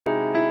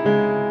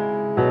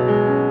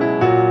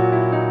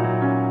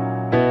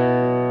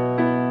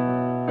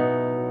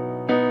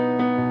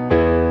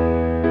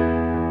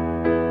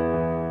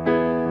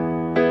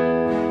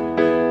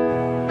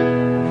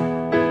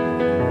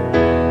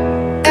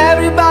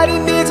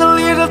Everybody needs a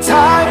little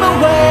time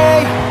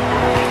away.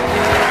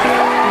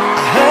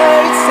 I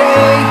heard it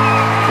say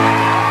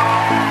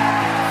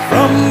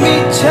from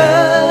each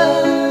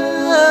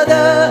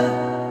other.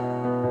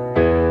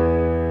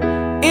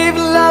 If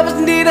lovers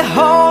need a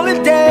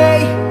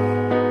holiday,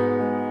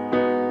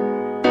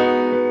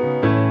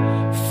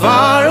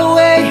 far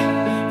away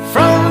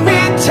from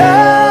each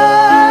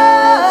other.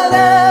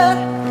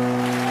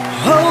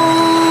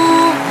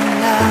 Oh,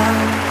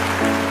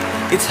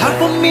 now it's hard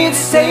for me to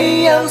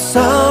say I'm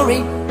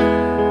sorry.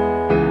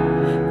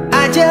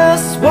 I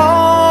just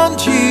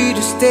want you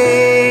to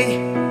stay.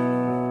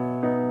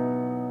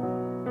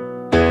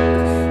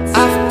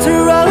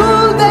 After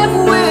all that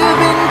we've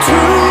been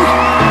through,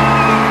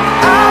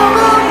 I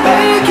will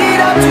make it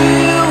up to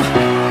you.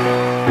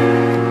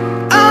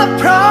 I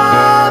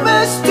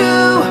promise to.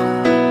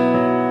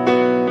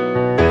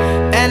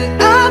 And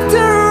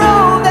after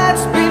all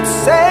that's been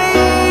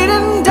said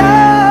and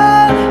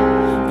done,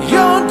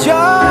 you're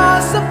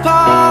just a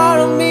part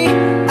of me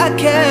I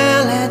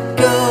can't let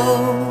go.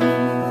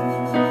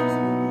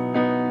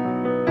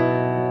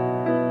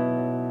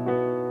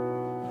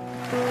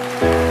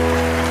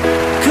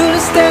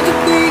 Couldn't stand to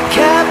be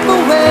kept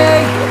away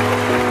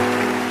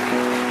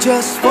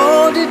just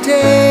for the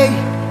day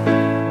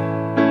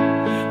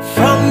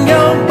from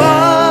your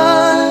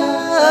body.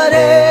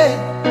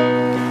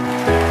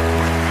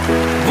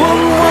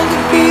 Wouldn't want to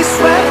be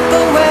swept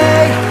away,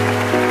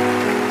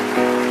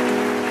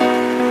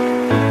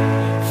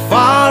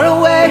 far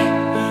away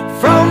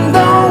from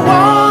the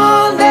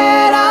one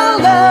that I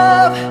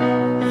love.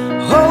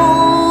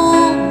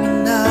 Hold me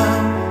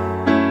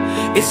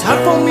now. It's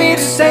hard for me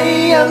to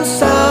say I'm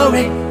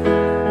sorry.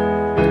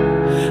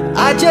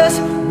 I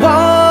just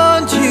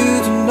want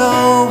you to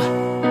know.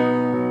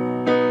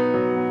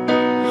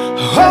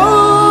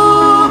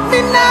 Hold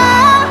me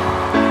now.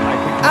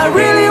 I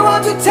really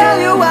want to tell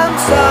you I'm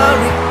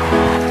sorry.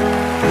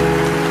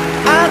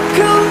 I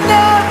could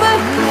never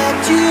let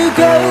you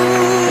go.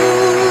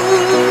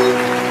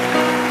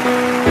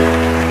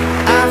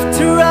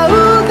 After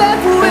all that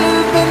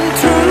we've been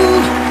through,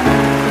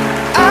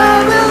 I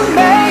will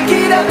make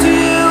it up to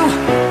you.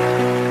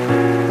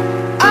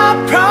 I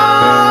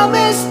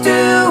promise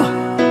to.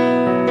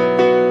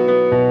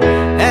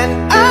 And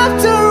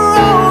after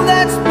all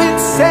that's been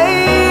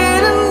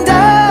said and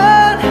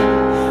done,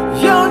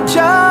 you're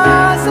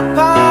just a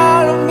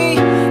part of me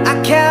I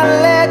can't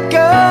let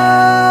go.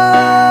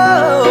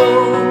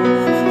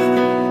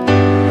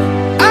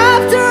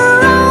 After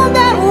all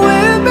that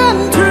we've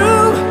been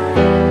through,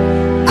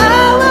 I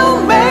will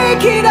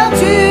make it up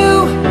to you.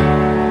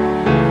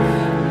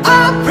 I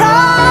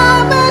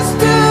promise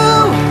to.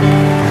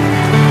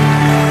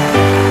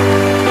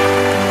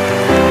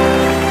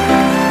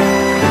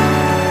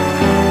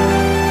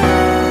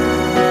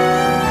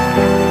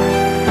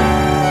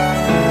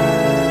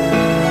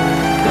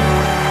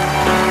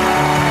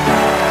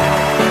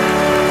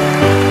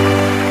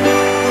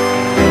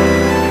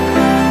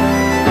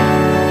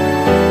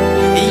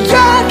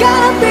 You're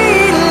gonna be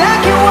the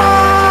lucky one.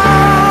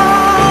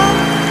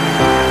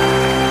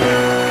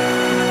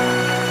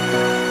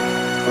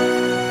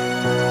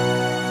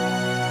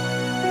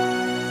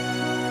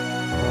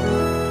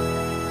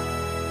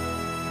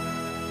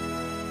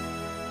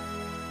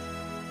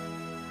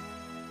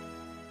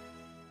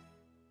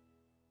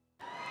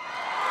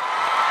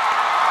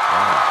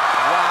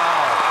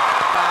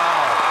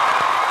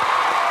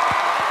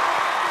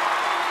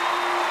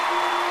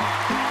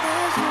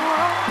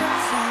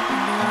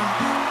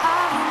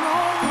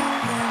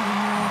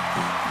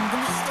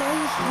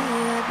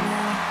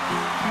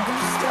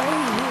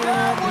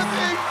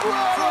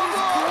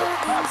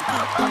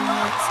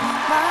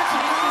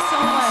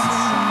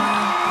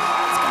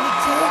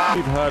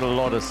 We've heard a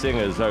lot of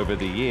singers over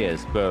the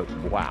years, but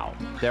wow,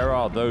 there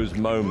are those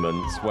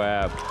moments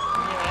where,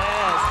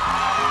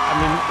 I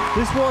mean,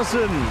 this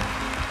wasn't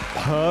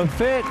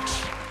perfect.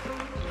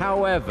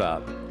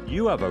 However,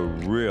 you have a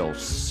real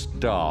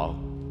star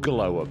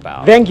glow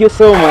about. Thank you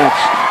so much.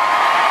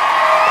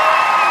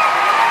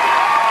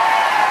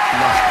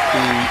 Must be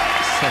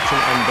such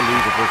an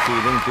unbelievable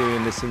feeling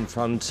doing this in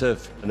front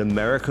of an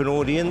American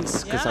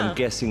audience, because I'm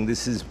guessing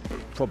this is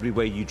probably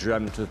where you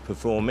dreamt of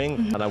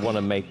performing, and I want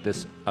to make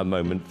this a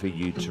moment for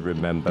you to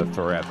remember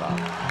forever.